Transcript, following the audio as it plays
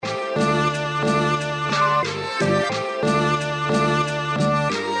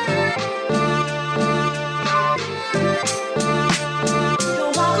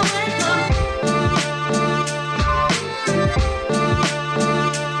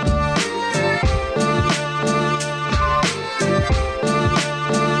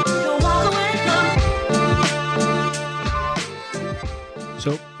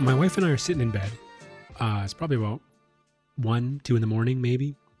My wife and I are sitting in bed. It's probably about 1, 2 in the morning,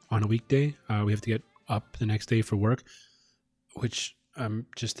 maybe, on a weekday. We have to get up the next day for work, which I'm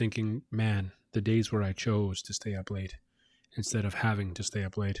just thinking, man, the days where I chose to stay up late instead of having to stay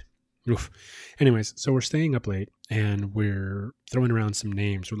up late. Oof. Anyways, so we're staying up late and we're throwing around some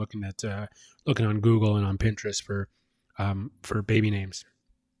names. We're looking on Google and on Pinterest for baby names.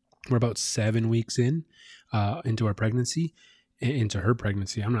 We're about 7 weeks into our pregnancy, into her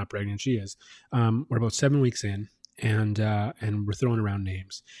pregnancy. I'm not pregnant; she is. We're about 7 weeks in, and we're throwing around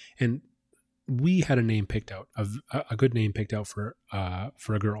names. And we had a name picked out, a good name picked out for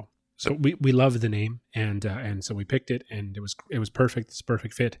a girl. So we loved the name, and so we picked it, and it was perfect. It's a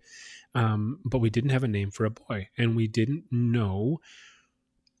perfect fit. But we didn't have a name for a boy, and we didn't know,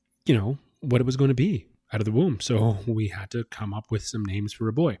 what it was going to be out of the womb. So we had to come up with some names for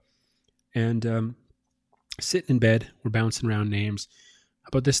a boy. And sitting in bed, we're bouncing around names. How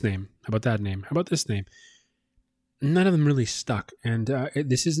about this name? How about that name? How about this name? None of them really stuck. And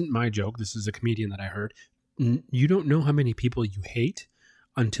this isn't my joke. This is a comedian that I heard. You don't know how many people you hate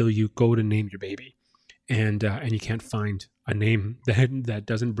until you go to name your baby, and you can't find a name that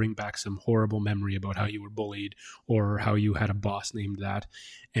doesn't bring back some horrible memory about how you were bullied or how you had a boss named that.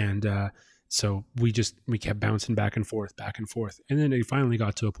 And so we kept bouncing back and forth, and then it finally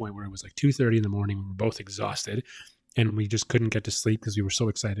got to a point where it was like 2:30 in the morning. We were both exhausted, and we just couldn't get to sleep because we were so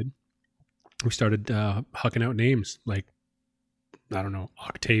excited. We started hucking out names like, I don't know,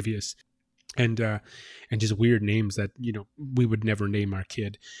 Octavius. And just weird names that, we would never name our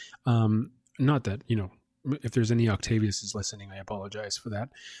kid. Not that, if there's any Octaviuses listening, I apologize for that.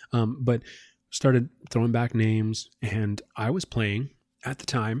 But started throwing back names, and at the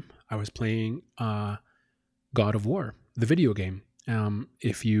time, I was playing God of War, the video game.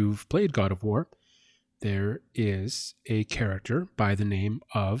 If you've played God of War, there is a character by the name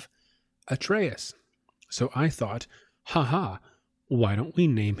of Atreus. So I thought, haha, why don't we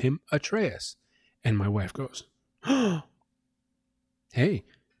name him Atreus? And my wife goes, oh, hey,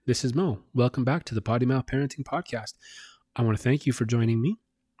 this is Mo. Welcome back to the Potty Mouth Parenting Podcast. I want to thank you for joining me.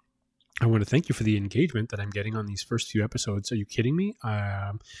 I want to thank you for the engagement that I'm getting on these first few episodes. Are you kidding me?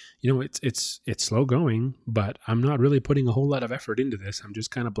 It's slow going, but I'm not really putting a whole lot of effort into this. I'm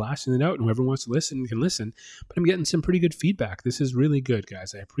just kind of blasting it out, and whoever wants to listen can listen. But I'm getting some pretty good feedback. This is really good,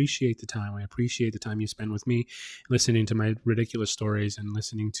 guys. I appreciate the time. I appreciate the time you spend with me, listening to my ridiculous stories and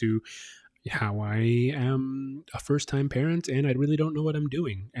listening to how I am a first-time parent and I really don't know what I'm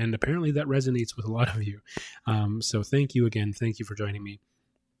doing. And apparently that resonates with a lot of you. So thank you again. Thank you for joining me.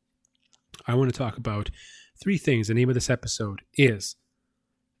 I want to talk about 3 things. The name of this episode is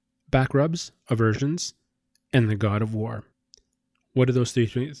Back Rubs, Aversions, and the God of War. What do those 3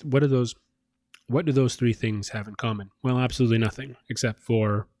 things? What do those 3 things have in common? Well, absolutely nothing, except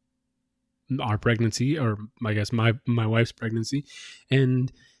for our pregnancy, or I guess my wife's pregnancy,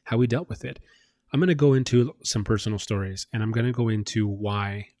 and how we dealt with it. I'm going to go into some personal stories, and I'm going to go into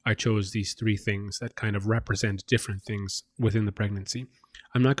why I chose these 3 things that kind of represent different things within the pregnancy.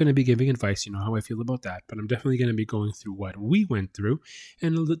 I'm not going to be giving advice, you know how I feel about that, but I'm definitely going to be going through what we went through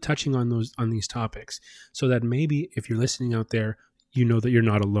and touching on these topics, so that maybe if you're listening out there, you know that you're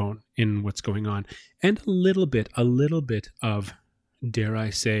not alone in what's going on, and a little bit of, dare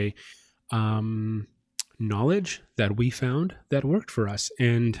I say, knowledge that we found that worked for us,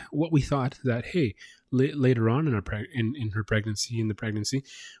 and what we thought that, hey, later on in her pregnancy,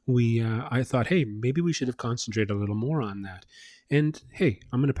 I thought, hey, maybe we should have concentrated a little more on that. And hey,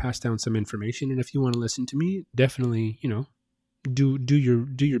 I'm going to pass down some information, and if you want to listen to me, definitely, do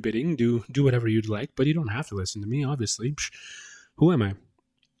your bidding, do whatever you'd like, but you don't have to listen to me, obviously. Psh, who am I?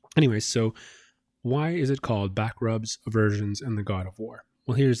 Anyways, so why is it called Back Rubs, Aversions, and the God of War?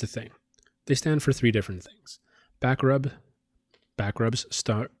 Well, here's the thing. They stand for 3 different things. Back rubs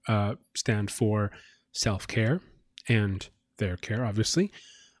stand for self-care and their care, obviously.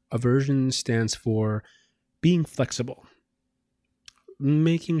 Aversion stands for being flexible,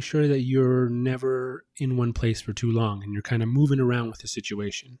 making sure that you're never in one place for too long and you're kind of moving around with the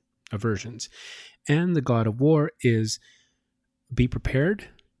situation. Aversions. And the God of War is be prepared,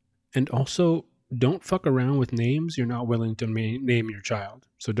 and also don't fuck around with names you're not willing to name your child.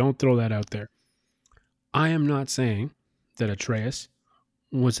 So don't throw that out there. I am not saying that Atreus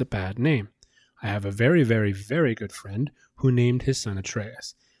was a bad name. I have a very, very, very good friend who named his son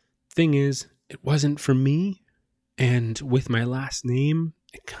Atreus. Thing is, it wasn't for me, and with my last name,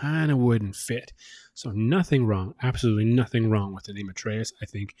 it kind of wouldn't fit. So nothing wrong, absolutely nothing wrong with the name Atreus. I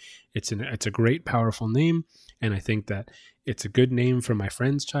think it's a great, powerful name, and I think that it's a good name for my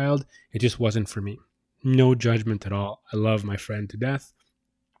friend's child. It just wasn't for me. No judgment at all. I love my friend to death.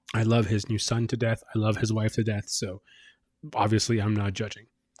 I love his new son to death. I love his wife to death. So obviously, I'm not judging.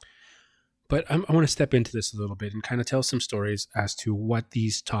 But I want to step into this a little bit and kind of tell some stories as to what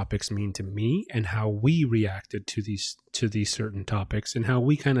these topics mean to me and how we reacted to these certain topics and how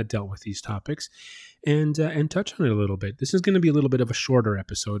we kind of dealt with these topics, and touch on it a little bit. This is going to be a little bit of a shorter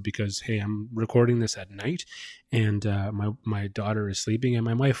episode because hey, I'm recording this at night, and my daughter is sleeping and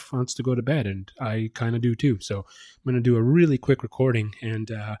my wife wants to go to bed, and I kind of do too. So I'm going to do a really quick recording and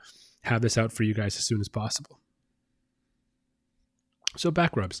have this out for you guys as soon as possible. So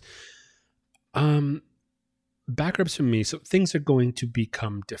back rubs. Um, Back rubs for me. So things are going to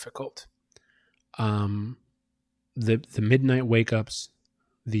become difficult. Um, the midnight wake ups,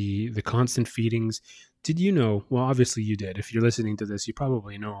 the constant feedings. Did you know? Well, obviously you did. If you're listening to this, you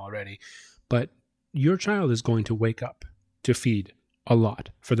probably know already. But your child is going to wake up to feed a lot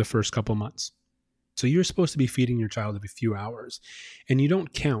for the first couple months. So you're supposed to be feeding your child every few hours, and you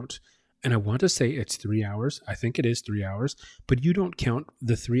don't count. And I want to say it's 3 hours. I think it is 3 hours, but you don't count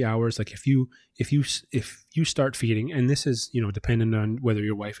the 3 hours. Like if you start feeding, and this is dependent on whether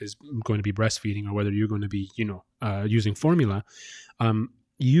your wife is going to be breastfeeding or whether you're going to be using formula.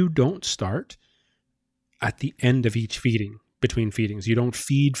 You don't start at the end of each feeding. Between feedings, you don't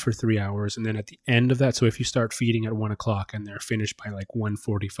feed for 3 hours, and then at the end of that. So if you start feeding at 1 o'clock and they're finished by like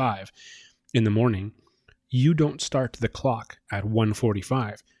 1:45 in the morning, you don't start the clock at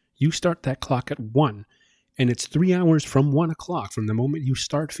 1:45. You start that clock at 1, and it's 3 hours from 1 o'clock, from the moment you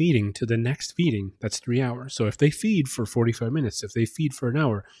start feeding to the next feeding. That's 3 hours. So if they feed for 45 minutes, if they feed for an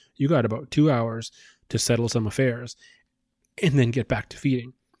hour, you got about 2 hours to settle some affairs and then get back to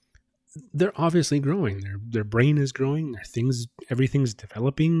feeding. They're obviously growing. Their brain is growing. Everything's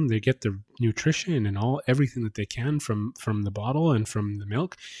developing. They get the nutrition and everything that they can from the bottle and from the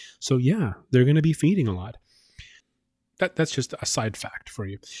milk. So yeah, they're going to be feeding a lot. That's just a side fact for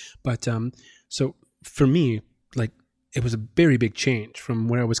you. But so for me, like, it was a very big change from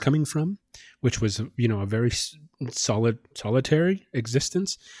where I was coming from, which was a very solitary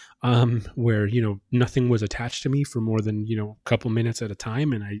existence, where nothing was attached to me for more than a couple minutes at a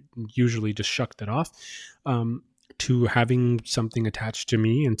time, and I usually just shucked it off, to having something attached to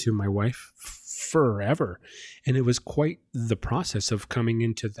me and to my wife forever. And it was quite the process of coming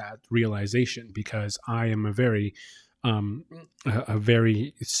into that realization, because I am a very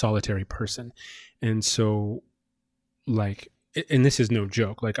solitary person, and so, like, and this is no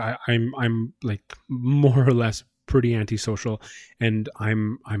joke, like I'm like more or less pretty antisocial, and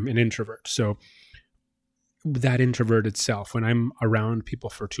I'm an introvert. So that introvert itself, when I'm around people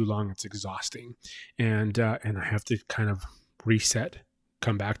for too long, it's exhausting, and I have to kind of reset,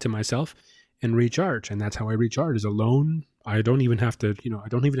 come back to myself, and recharge. And that's how I recharge, is alone. I don't even have to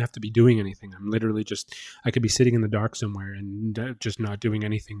be doing anything. I'm literally just, I could be sitting in the dark somewhere and just not doing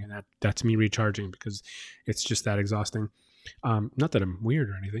anything, and that's me recharging, because it's just that exhausting. Not that I'm weird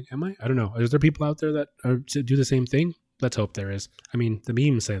or anything, am I? I don't know. Is there people out there that do the same thing? Let's hope there is. I mean, the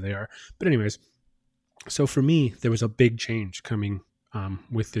memes say they are. But anyways, so for me, there was a big change coming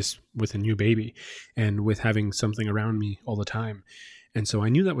with a new baby, and with having something around me all the time. And so I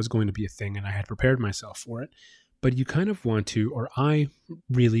knew that was going to be a thing, and I had prepared myself for it. But you kind of want to, or I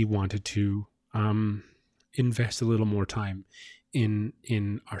really wanted to, invest a little more time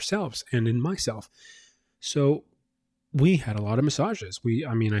in ourselves and in myself. So we had a lot of massages.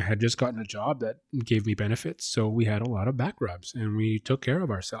 I had just gotten a job that gave me benefits, so we had a lot of back rubs, and we took care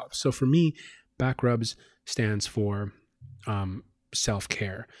of ourselves. So for me, back rubs stands for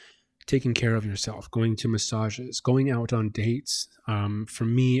self-care, taking care of yourself, going to massages, going out on dates. For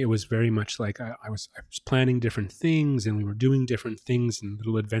me, it was very much like I was planning different things, and we were doing different things and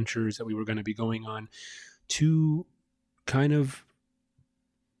little adventures that we were going to be going on to kind of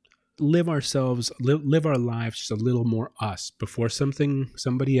live our lives just a little more us, before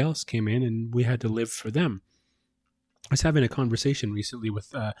somebody else came in and we had to live for them. I was having a conversation recently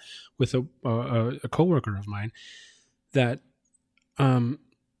with a coworker of mine that,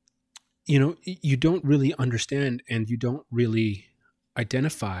 you don't really understand, and you don't really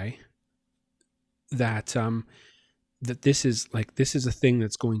identify that, that this is a thing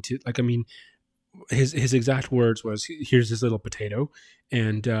that's going to, like, I mean, his exact words was, here's this little potato,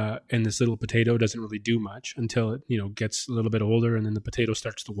 and this little potato doesn't really do much until it gets a little bit older, and then the potato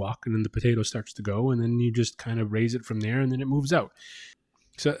starts to walk, and then the potato starts to go, and then you just kind of raise it from there, and then it moves out.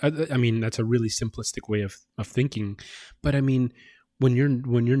 So I mean, that's a really simplistic way of thinking, but I mean, when you're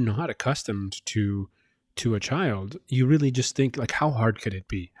not accustomed to a child, you really just think, like, how hard could it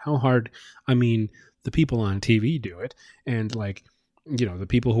be? How hard? I mean, the people on TV do it, and, like, the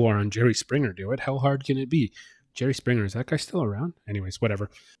people who are on Jerry Springer do it. How hard can it be? Jerry Springer, is that guy still around? Anyways,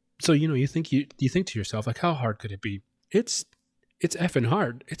 whatever. So, you think to yourself, like, how hard could it be? It's effing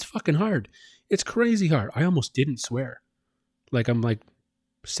hard. It's fucking hard. It's crazy hard. I almost didn't swear. Like, I'm like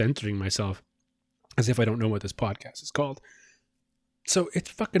censoring myself as if I don't know what this podcast is called. So it's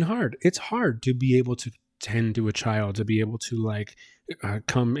fucking hard. It's hard to be able to tend to a child, to be able to like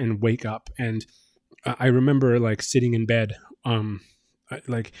come and wake up. And I remember like sitting in bed,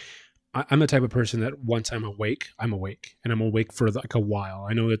 like I'm the type of person that once I'm awake, and I'm awake for like a while.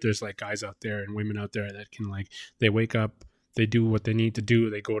 I know that there's like guys out there and women out there that can like, they wake up, they do what they need to do,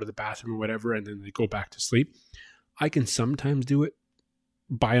 they go to the bathroom or whatever, and then they go back to sleep. I can sometimes do it.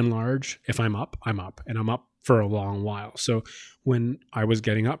 By and large, if I'm up, and I'm up for a long while. So when I was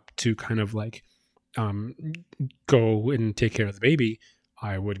getting up to kind of like go and take care of the baby,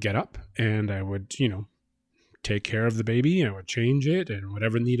 I would get up and I would, take care of the baby. I would change it and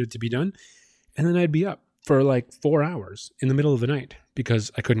whatever needed to be done. And then I'd be up for like 4 hours in the middle of the night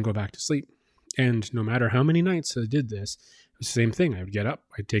because I couldn't go back to sleep. And no matter how many nights I did this, it was the same thing. I would get up,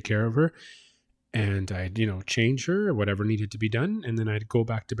 I'd take care of her, and I'd, change her or whatever needed to be done. And then I'd go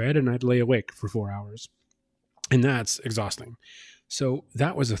back to bed and I'd lay awake for 4 hours. And that's exhausting. So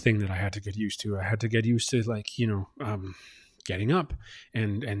that was a thing that I had to get used to. I had to get used to like, getting up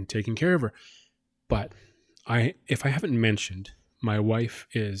and taking care of her. But if I haven't mentioned, my wife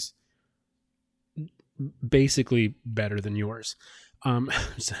is basically better than yours.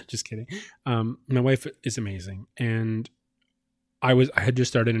 Just kidding. My wife is amazing. And I had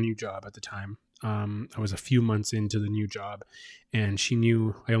just started a new job at the time. I was a few months into the new job, and she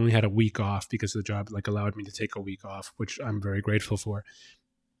knew I only had a week off because the job like allowed me to take a week off, which I'm very grateful for.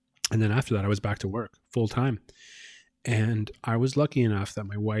 And then after that, I was back to work full time. And I was lucky enough that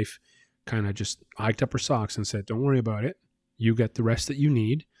my wife kind of just hiked up her socks and said, "Don't worry about it. You get the rest that you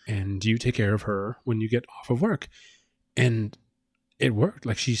need, and you take care of her when you get off of work." And it worked.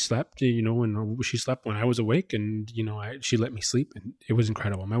 Like she slept, and she slept when I was awake, and she let me sleep, and it was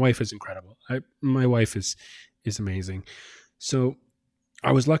incredible. My wife is incredible. My wife is amazing. So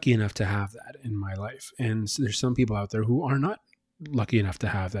I was lucky enough to have that in my life. And there's some people out there who are not lucky enough to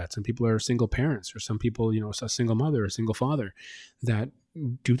have that. Some people are single parents, or some people, a single mother or a single father that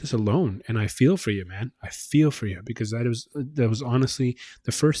do this alone. And I feel for you, man. I feel for you, because that was honestly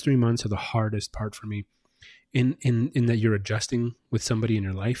the first 3 months are the hardest part for me. In that you're adjusting with somebody in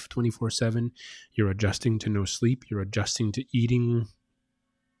your life 24/7, you're adjusting to no sleep, you're adjusting to eating.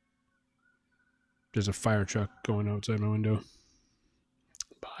 There's a fire truck going outside my window.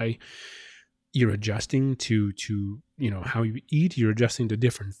 Bye. You're adjusting to how you eat, you're adjusting to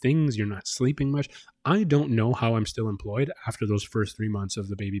different things, you're not sleeping much. I don't know how I'm still employed after those first 3 months of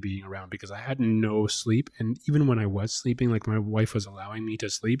the baby being around, because I had no sleep. And even when I was sleeping, like my wife was allowing me to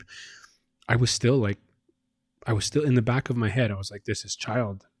sleep, I was still in the back of my head. I was like, this is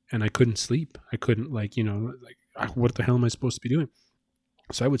child. And I couldn't sleep. I couldn't what the hell am I supposed to be doing?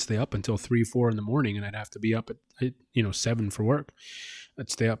 So I would stay up until 3, 4 in the morning, and I'd have to be up at 7 for work. I'd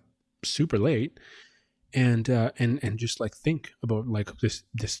stay up super late and just like think about like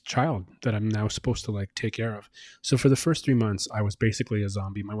this child that I'm now supposed to like take care of. So for the first 3 months, I was basically a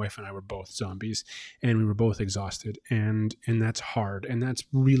zombie. My wife and I were both zombies, and we were both exhausted, and that's hard. And that's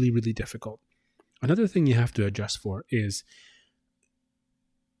really, really difficult. Another thing you have to adjust for is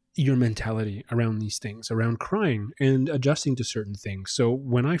your mentality around these things, around crying and adjusting to certain things. So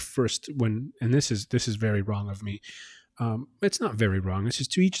and this is very wrong of me. It's not very wrong. It's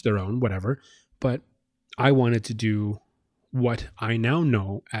just to each their own, whatever. But I wanted to do what I now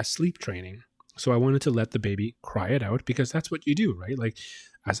know as sleep training. So I wanted to let the baby cry it out, because that's what you do, right? Like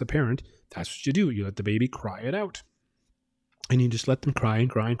as a parent, that's what you do. You let the baby cry it out. And you just let them cry and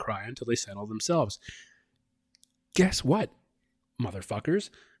cry and cry until they settle themselves. Guess what, motherfuckers?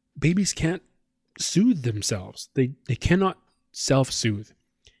 Babies can't soothe themselves. They cannot self-soothe.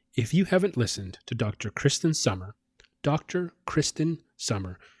 If you haven't listened to Dr. Kristen Summer,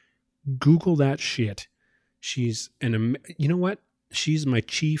 Google that shit. She's you know what? She's my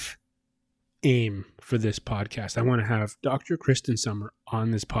chief aim for this podcast. I want to have Dr. Kristen Summer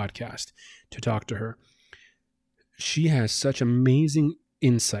on this podcast to talk to her. She has such amazing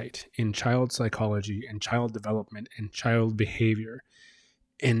insight in child psychology and child development and child behavior.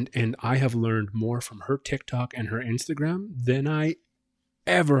 And I have learned more from her TikTok and her Instagram than I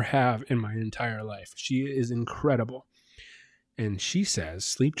ever have in my entire life. She is incredible. And she says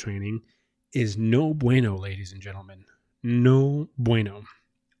sleep training is no bueno, ladies and gentlemen. No bueno.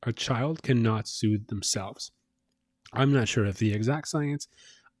 A child cannot soothe themselves. I'm not sure of the exact science.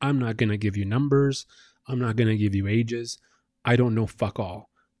 I'm not going to give you numbers. I'm not going to give you ages. I don't know fuck all.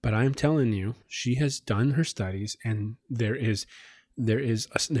 But I'm telling you, she has done her studies, and there is there's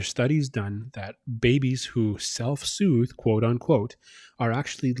studies done that babies who self-soothe, quote unquote, are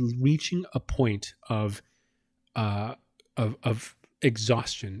actually reaching a point of uh, of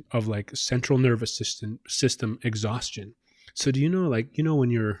exhaustion, of like central nervous system exhaustion. So do you know, like,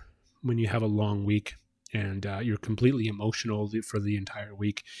 when you have a long week and you're completely emotional for the entire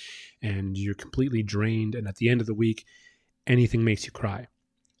week and you're completely drained, and at the end of the week anything makes you cry,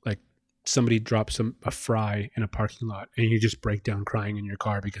 like somebody drops a fry in a parking lot and you just break down crying in your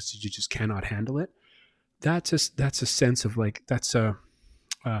car because you just cannot handle it. That's a sense of like, that's a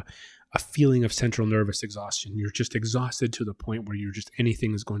a feeling of central nervous exhaustion. You're just exhausted to the point where you're just,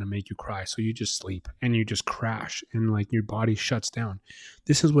 anything is going to make you cry. So you just sleep and you just crash and like your body shuts down.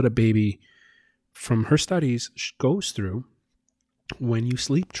 This is what a baby, from her studies, goes through when you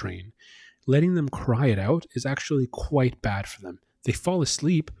sleep train. Letting them cry it out is actually quite bad for them. They fall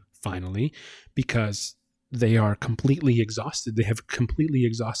asleep finally because they are completely exhausted. They have completely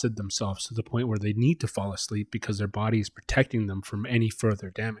exhausted themselves to the point where they need to fall asleep because their body is protecting them from any further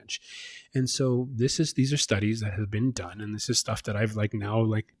damage. And so these are studies that have been done, and this is stuff that I've like now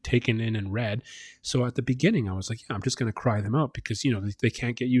like taken in and read. So at the beginning I was like, yeah, I'm just going to cry them out because, they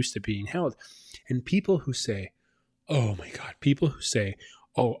can't get used to being held. And people who say, oh my God, people who say,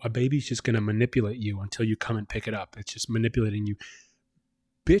 oh, a baby's just going to manipulate you until you come and pick it up. It's just manipulating you.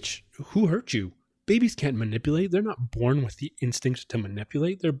 Bitch, who hurt you? Babies can't manipulate. They're not born with the instinct to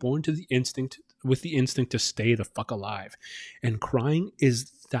manipulate. They're born with the instinct to stay the fuck alive. And crying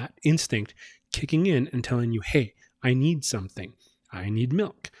is that instinct kicking in and telling you, hey, I need something. I need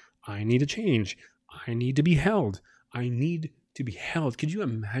milk. I need a change. I need to be held. I need to be held. Could you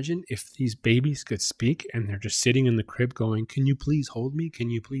imagine if these babies could speak and they're just sitting in the crib going, can you please hold me? Can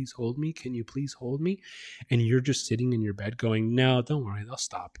you please hold me? Can you please hold me? And you're just sitting in your bed going, no, don't worry, they'll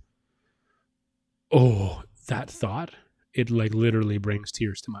stop. Oh, that thought, it like literally brings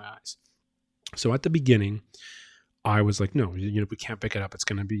tears to my eyes. So at the beginning, I was like, no, we can't pick it up. It's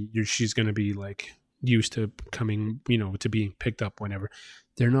going to be, she's going to be like used to coming, to being picked up whenever.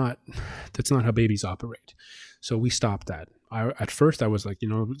 That's not how babies operate. So we stopped that. At first I was like,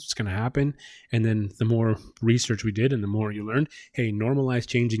 it's going to happen. And then the more research we did and the more you learned, hey, normalize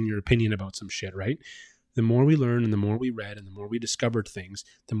changing your opinion about some shit, right? The more we learned and the more we read and the more we discovered things,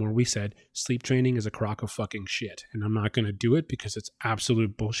 the more we said sleep training is a crock of fucking shit. And I'm not going to do it because it's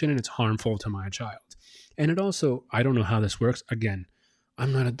absolute bullshit and it's harmful to my child. And it also, I don't know how this works. Again,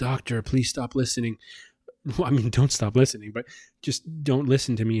 I'm not a doctor. Please stop listening. Well, I mean, don't stop listening, but just don't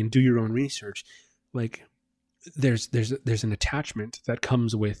listen to me and do your own research. Like, there's an attachment that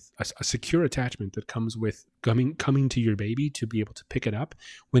comes with a secure attachment that comes with coming to your baby to be able to pick it up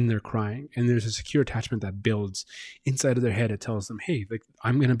when they're crying. And there's a secure attachment that builds inside of their head. It tells them, hey, like,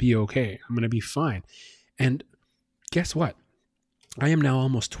 I'm going to be okay. I'm going to be fine. And guess what? I am now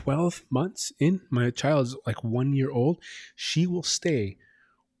almost 12 months in. My child's like 1 year old. She will stay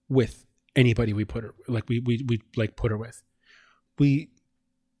with anybody we put her, like we like put her with. We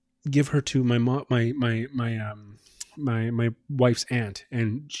give her to my mom, my wife's aunt,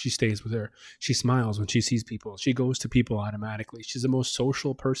 and she stays with her. She smiles when she sees people. She goes to people automatically. She's the most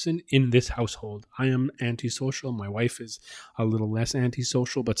social person in this household. I am antisocial. My wife is a little less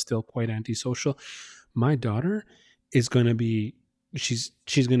antisocial, but still quite antisocial. My daughter is going to be, she's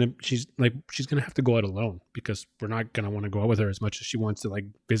going to have to go out alone because we're not going to want to go out with her as much as she wants to like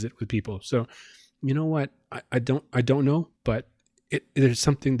visit with people. So, you know what? I don't know, but there's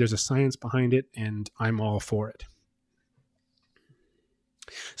a science behind it, and I'm all for it.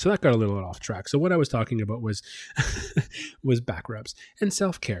 So that got a little off track. So what I was talking about was was back rubs and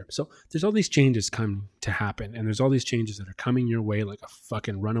self-care. So there's all these changes coming to happen, and there's all these changes that are coming your way like a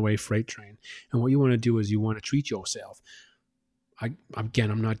fucking runaway freight train. And what you want to do is you want to treat yourself.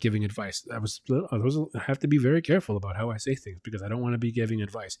 I'm not giving advice. I have to be very careful about how I say things because I don't want to be giving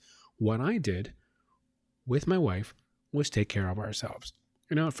advice. What I did with my wife was take care of ourselves.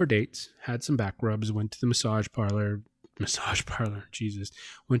 Went out for dates, had some back rubs, went to the massage parlor, Jesus,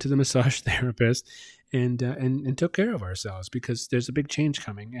 went to the massage therapist and took care of ourselves because there's a big change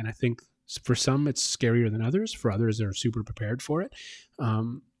coming. And I think for some it's scarier than others. For others, they're super prepared for it,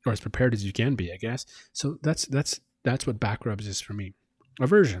 or as prepared as you can be, I guess. So that's what back rubs is for me.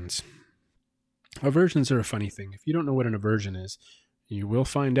 Aversions. Aversions are a funny thing. If you don't know what an aversion is, you will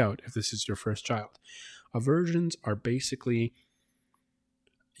find out if this is your first child. Aversions are basically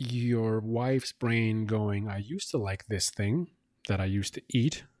your wife's brain going, I used to like this thing that I used to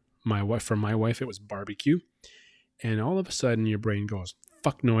eat. For my wife, it was barbecue. And all of a sudden your brain goes,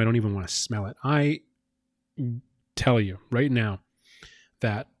 fuck no, I don't even want to smell it. I tell you right now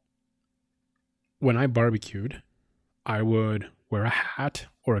that when I barbecued, I would wear a hat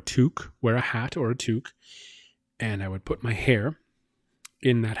or a toque, and I would put my hair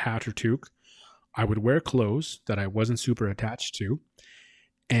in that hat or toque. I would wear clothes that I wasn't super attached to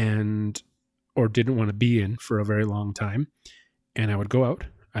and or didn't want to be in for a very long time. And I would go out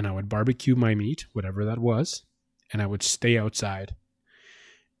and I would barbecue my meat, whatever that was, and I would stay outside.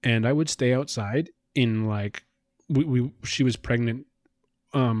 And I would stay outside in like she was pregnant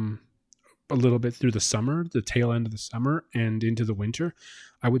a little bit through the summer, the tail end of the summer and into the winter.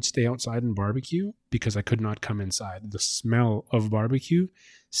 I would stay outside and barbecue because I could not come inside. The smell of barbecue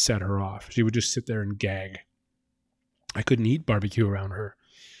set her off. She would just sit there and gag. I couldn't eat barbecue around her.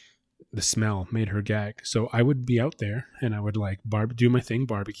 The smell made her gag. So I would be out there and I would like do my thing,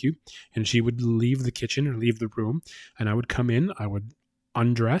 barbecue, and she would leave the kitchen or leave the room, and I would come in, I would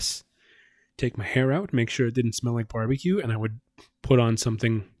undress, take my hair out, make sure it didn't smell like barbecue, and I would put on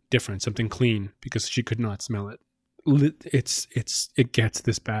something different, something clean, because she could not smell it. It gets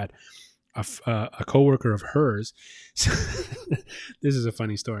this bad. A coworker of hers, this is a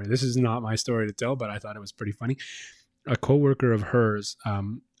funny story. This is not my story to tell, but I thought it was pretty funny. A coworker of hers,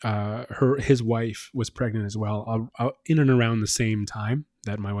 his wife was pregnant as well, in and around the same time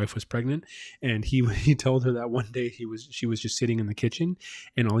that my wife was pregnant, and he told her that one day she was just sitting in the kitchen,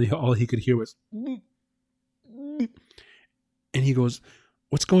 and all he could hear was, and he goes,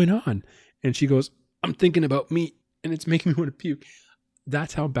 "What's going on?" And she goes, "I'm thinking about meat, and it's making me want to puke."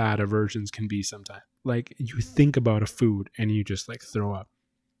 That's how bad aversions can be sometimes. Like, you think about a food and you just like throw up.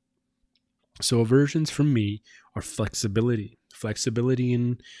 So aversions for me are flexibility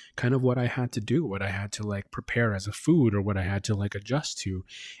in kind of what I had to do, what I had to like prepare as a food, or what I had to like adjust to,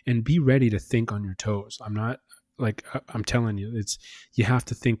 and be ready to think on your toes. I'm telling you, you have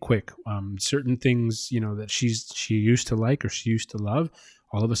to think quick. Certain things, that she used to like or she used to love,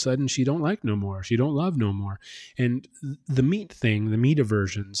 all of a sudden she don't like no more. She don't love no more. And the meat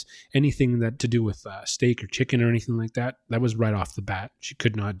aversions, anything that to do with steak or chicken or anything like that, that was right off the bat. She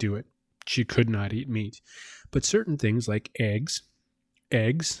could not do it. She could not eat meat. But certain things like eggs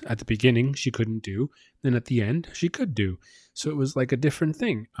at the beginning she couldn't do. Then at the end she could do. So it was like a different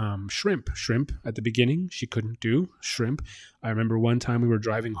thing. Shrimp at the beginning she couldn't do. Shrimp. I remember one time we were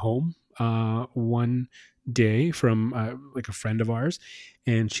driving home one day from like a friend of ours,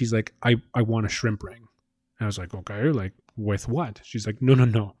 and she's like, I want a shrimp ring. And I was like, okay, like with what? She's like, no,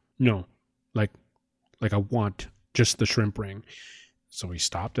 like I want just the shrimp ring. So we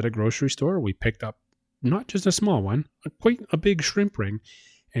stopped at a grocery store. We picked up not just a small one, quite a big shrimp ring,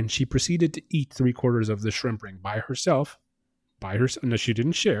 and she proceeded to eat 3/4 of the shrimp ring by herself. No, she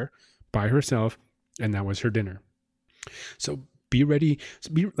didn't share, by herself, and that was her dinner. So be ready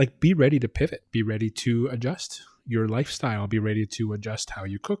to pivot, be ready to adjust your lifestyle, be ready to adjust how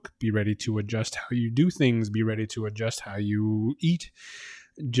you cook, be ready to adjust how you do things, be ready to adjust how you eat,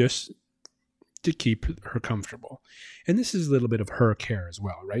 just to keep her comfortable. And this is a little bit of her care as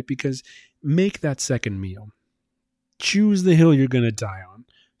well, right? Because make that second meal. Choose the hill you're going to die on.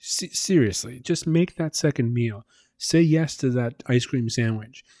 Seriously, just make that second meal. Say yes to that ice cream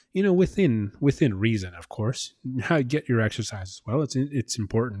sandwich. Within reason, of course. Get your exercise as well. It's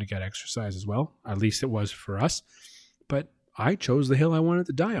important to get exercise as well. At least it was for us. But I chose the hill I wanted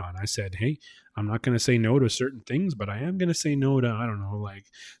to die on. I said, hey, I'm not going to say no to certain things, but I am going to say no to, I don't know, like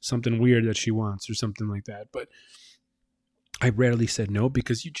something weird that she wants or something like that. But I rarely said no,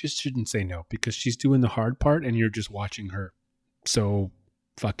 because you just shouldn't say no, because she's doing the hard part and you're just watching her. So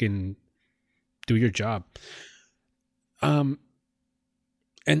fucking do your job. And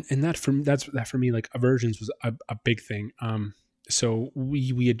that for me, like aversions was a big thing. So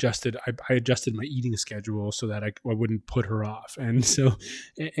we adjusted. I adjusted my eating schedule so that I wouldn't put her off, and so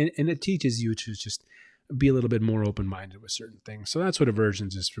and it teaches you to just be a little bit more open-minded with certain things. So that's what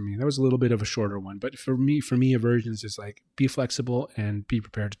aversions is for me. That was a little bit of a shorter one, but for me, aversions is like, be flexible and be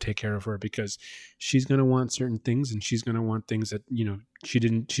prepared to take care of her, because she's going to want certain things, and she's going to want things that, she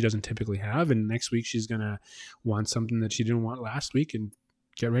doesn't typically have. And next week she's going to want something that she didn't want last week, and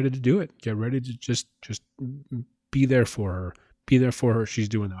get ready to do it. Get ready to just be there for her. Be there for her. She's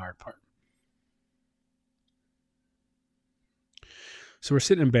doing the hard part. So we're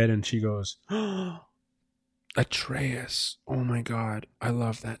sitting in bed and she goes, "Oh, Atreus. Oh my God. I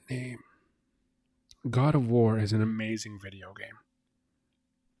love that name." God of War is an amazing video game.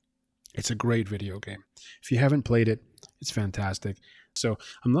 It's a great video game. If you haven't played it, it's fantastic. So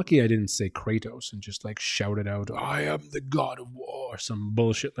I'm lucky I didn't say Kratos and just like shout it out, "I am the God of War," or some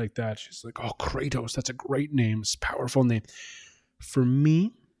bullshit like that. She's like, "Oh, Kratos, that's a great name. It's a powerful name." For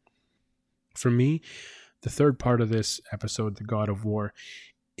me, the third part of this episode, the God of War,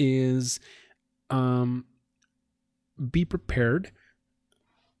 is be prepared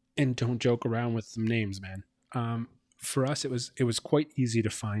and don't joke around with some names, man. For us, it was quite easy to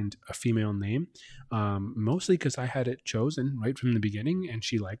find a female name, mostly because I had it chosen right from the beginning, and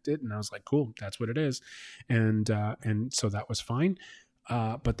she liked it, and I was like, "Cool, that's what it is," and so that was fine.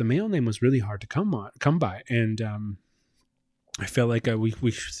 But the male name was really hard to come by, and I felt like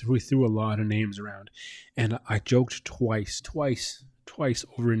we threw a lot of names around, and I joked twice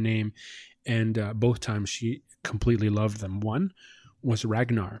over a name, and both times she completely loved them. One was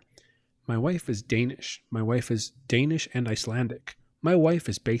Ragnar. My wife is Danish. My wife is Danish and Icelandic. My wife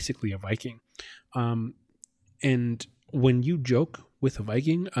is basically a Viking. Um, and when you joke with a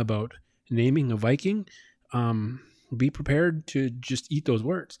Viking about naming a Viking, be prepared to just eat those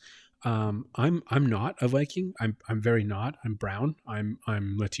words. I'm not a Viking. I'm very not. I'm brown. I'm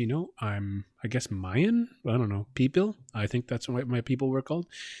Latino. I'm, I guess, Mayan. I don't know. People. I think that's what my people were called.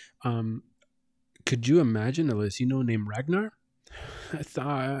 Um, could you imagine a Latino named Ragnar? I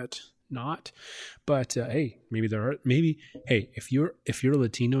thought not, but hey, maybe there are. Maybe hey, if you're a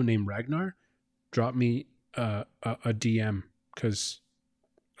Latino named Ragnar, drop me a DM because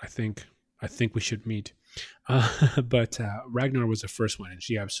I think I think we should meet. But Ragnar was the first one, and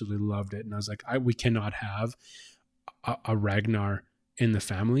she absolutely loved it. And I was like, we cannot have a Ragnar in the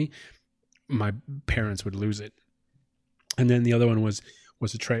family. My parents would lose it. And then the other one was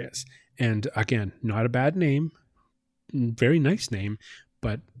Atreus, and again, not a bad name, very nice name,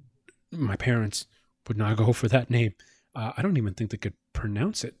 but my parents would not go for that name. I don't even think they could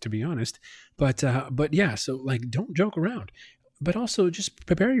pronounce it, to be honest. But yeah, so like, don't joke around, but also just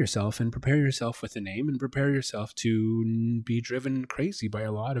prepare yourself and prepare yourself with a name and prepare yourself to be driven crazy by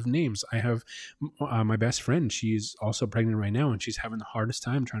a lot of names. I have my best friend. She's also pregnant right now, and she's having the hardest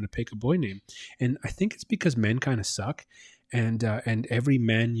time trying to pick a boy name. And I think it's because men kind of suck, and every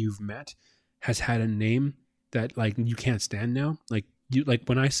man you've met has had a name that like you can't stand now. Like you, like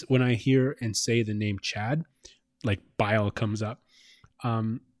when I hear and say the name Chad, like bile comes up.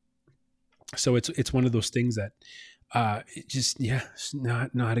 So it's one of those things that it just, yeah, it's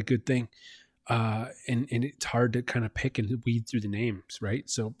not a good thing. And it's hard to kind of pick and weed through the names, right?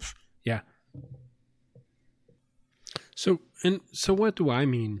 So yeah. So what do I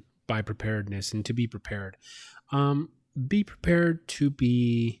mean by preparedness and to be prepared? Be prepared to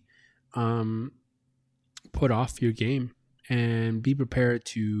be put off your game, and be prepared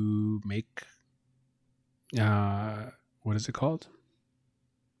to make what is it called?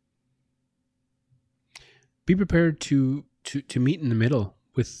 Be prepared to meet in the middle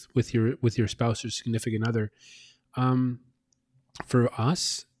with your spouse or significant other. For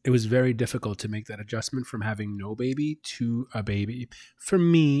us, it was very difficult to make that adjustment from having no baby to a baby. For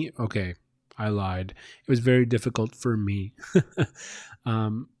me, okay, I lied. It was very difficult for me.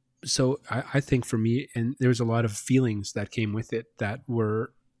 So I think for me, and there was a lot of feelings that came with it that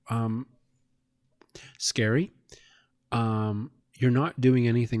were scary. You're not doing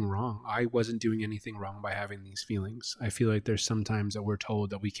anything wrong. I wasn't doing anything wrong by having these feelings. I feel like there's sometimes that we're told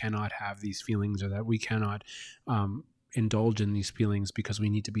that we cannot have these feelings, or that we cannot indulge in these feelings because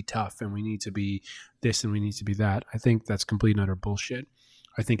we need to be tough and we need to be this and we need to be that. I think that's complete and utter bullshit.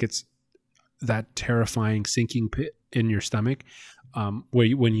 I think it's that terrifying sinking pit in your stomach,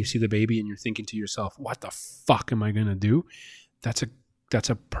 when you see the baby and you're thinking to yourself, what the fuck am I going to do? That's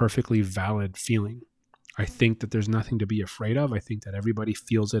a perfectly valid feeling. I think that there's nothing to be afraid of. I think that everybody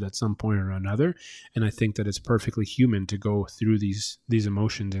feels it at some point or another. And I think that it's perfectly human to go through these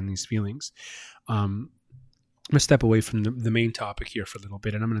emotions and these feelings. I'm going to step away from the main topic here for a little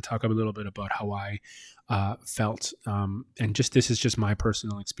bit, and I'm going to talk a little bit about how I felt. And this is just my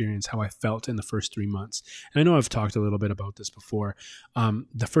personal experience, how I felt in the first 3 months. And I know I've talked a little bit about this before.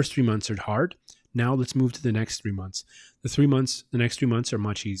 The first 3 months are hard. Now let's move to the next 3 months. The next 3 months are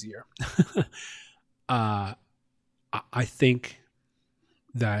much easier. I think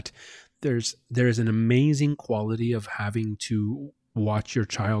that there's an amazing quality of having to watch your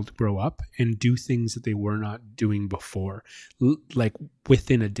child grow up and do things that they were not doing before. Like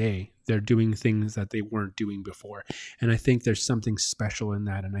within a day, they're doing things that they weren't doing before. And I think there's something special in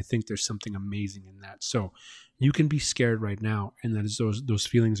that. And I think there's something amazing in that. So you can be scared right now. And that is those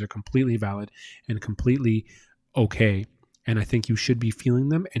feelings are completely valid and completely okay. And I think you should be feeling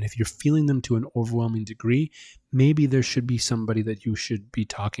them. And if you're feeling them to an overwhelming degree, maybe there should be somebody that you should be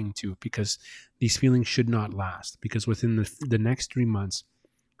talking to, because these feelings should not last. Because within the next 3 months,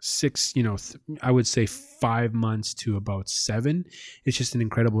 I would say 5 months to about 7, it's just an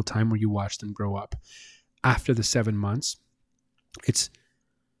incredible time where you watch them grow up. After the 7 months,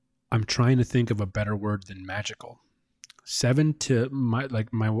 I'm trying to think of a better word than magical. 7 to my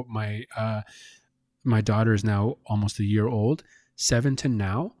my daughter is now almost a year old, 7 to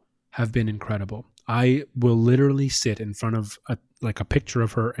now, have been incredible. I will literally sit in front of a picture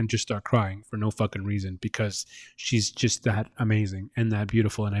of her and just start crying for no fucking reason, because she's just that amazing and that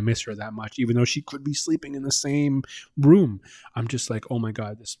beautiful, and I miss her that much, even though she could be sleeping in the same room. I'm just like, oh my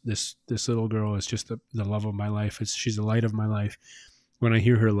god, this little girl is just the love of my life. She's the light of my life. When I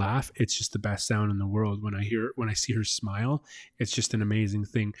hear her laugh, it's just the best sound in the world. When I see her smile, it's just an amazing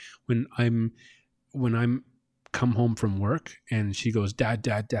thing. When I'm come home from work and she goes dad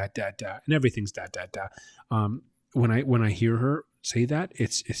dad dad dad dad, and everything's dad dad dad. When I hear her say that,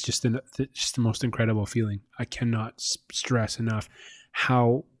 it's just just the most incredible feeling. I cannot stress enough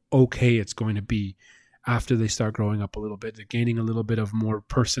how okay it's going to be after they start growing up a little bit. They're gaining a little bit of more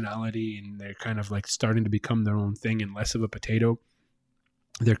personality, and they're kind of like starting to become their own thing and less of a potato.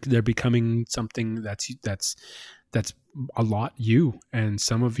 They're becoming something that's a lot you and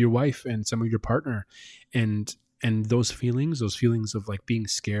some of your wife and some of your partner, and those feelings of like being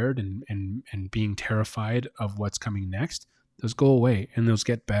scared and being terrified of what's coming next, those go away and those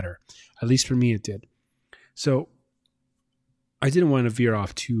get better. At least for me it did. So I didn't want to veer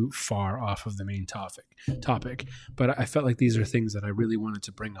off too far off of the main topic, but I felt like these are things that I really wanted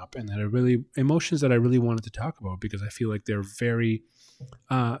to bring up, and that are really emotions that I really wanted to talk about, because I feel like they're very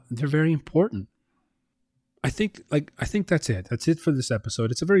important. I think that's it. That's it for this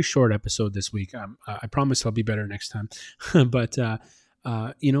episode. It's a very short episode this week. I promise I'll be better next time. But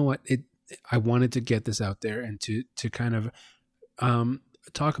you know what? I wanted to get this out there and to kind of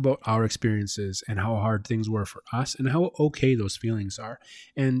talk about our experiences and how hard things were for us and how okay those feelings are.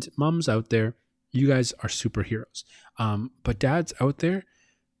 And moms out there, you guys are superheroes. But dads out there,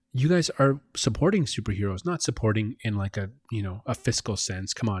 you guys are supporting superheroes, not supporting in like a fiscal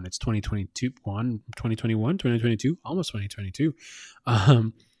sense. Come on, it's 2022, almost 2022.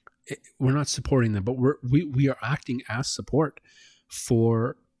 We're not supporting them, but we are acting as support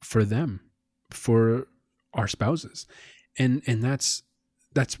for them, for our spouses. And that's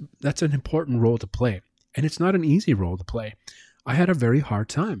an important role to play. And it's not an easy role to play. I had a very hard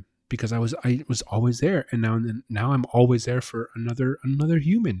time, because I was always there, and now I'm always there for another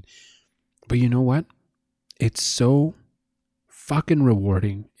human. But you know what? It's so fucking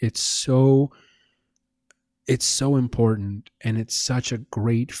rewarding. It's so important, and it's such a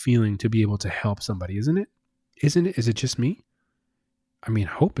great feeling to be able to help somebody, isn't it? Isn't it? Is it just me? I mean,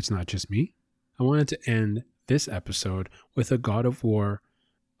 I hope it's not just me. I wanted to end this episode with a God of War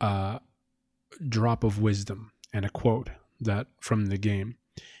drop of wisdom and a quote that from the game.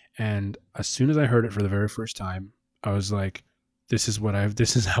 And as soon as I heard it for the very first time, I was like, this is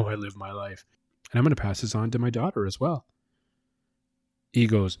how I live my life. And I'm going to pass this on to my daughter as well. He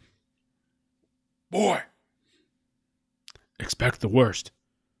goes, boy, expect the worst,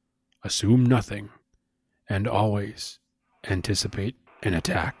 assume nothing, and always anticipate an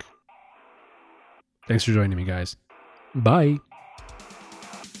attack. Thanks for joining me, guys. Bye.